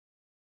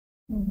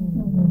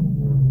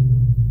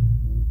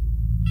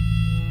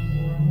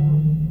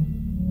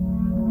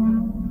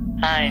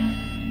Hi,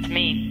 it's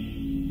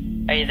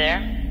me. Are you there?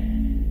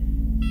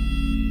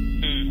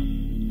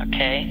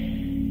 Okay.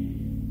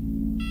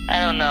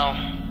 I don't know.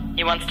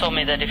 You once told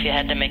me that if you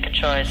had to make a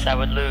choice, I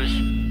would lose.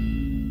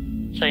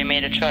 So you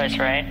made a choice,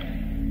 right?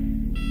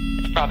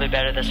 It's probably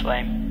better this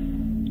way.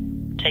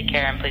 Take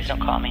care and please don't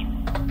call me.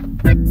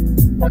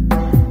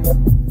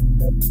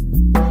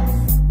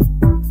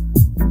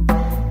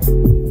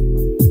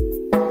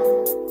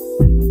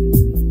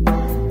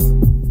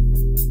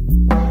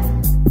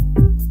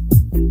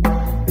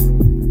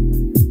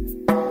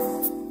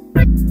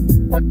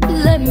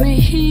 Let me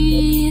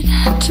heed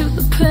to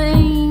the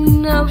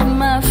pain of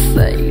my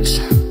fate.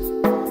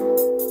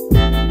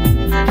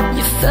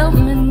 You felt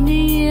me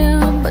near,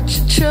 but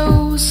you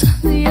chose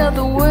the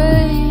other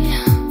way.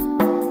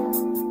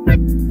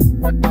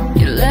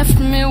 You left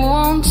me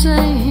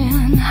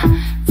wanting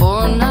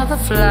for another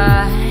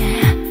fly.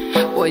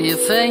 Well, you're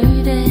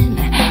fading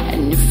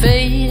and you're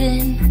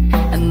fading,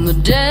 and the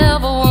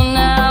devil will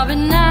now be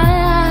nigh.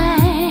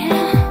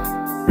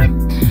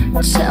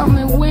 Tell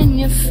me when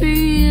you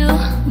feel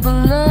the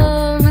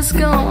love is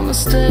gonna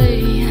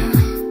stay.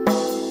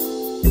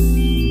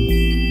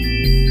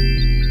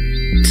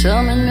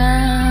 Tell me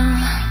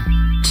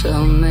now,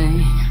 tell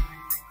me.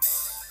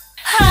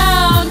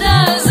 How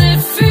does it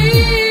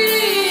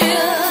feel?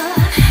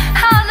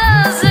 How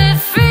does it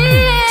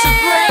feel to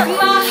break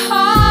my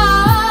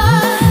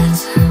heart?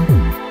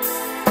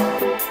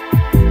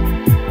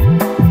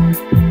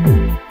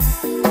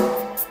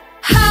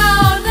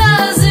 How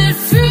does it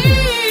feel?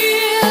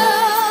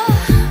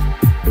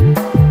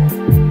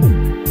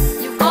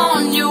 You're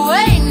on your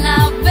way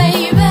now,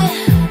 baby,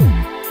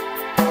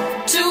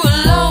 to a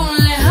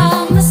lonely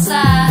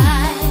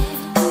homicide.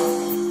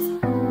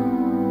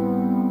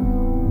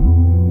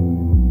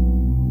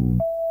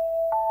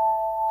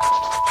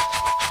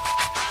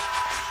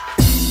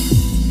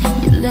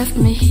 You left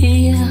me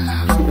here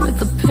with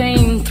the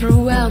pain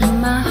throughout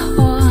my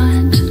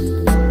heart.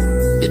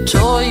 You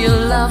tore your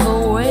love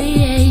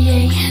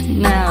away,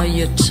 now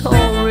you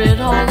tore it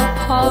all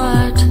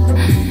apart.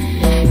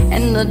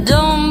 And I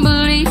don't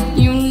believe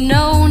you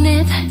known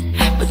it,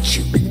 but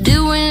you've been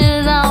doing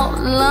it all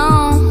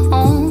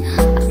along.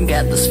 I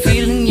got this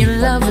feeling your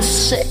love is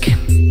sick,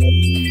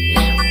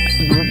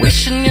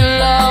 wishing your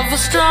love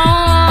was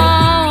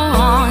strong.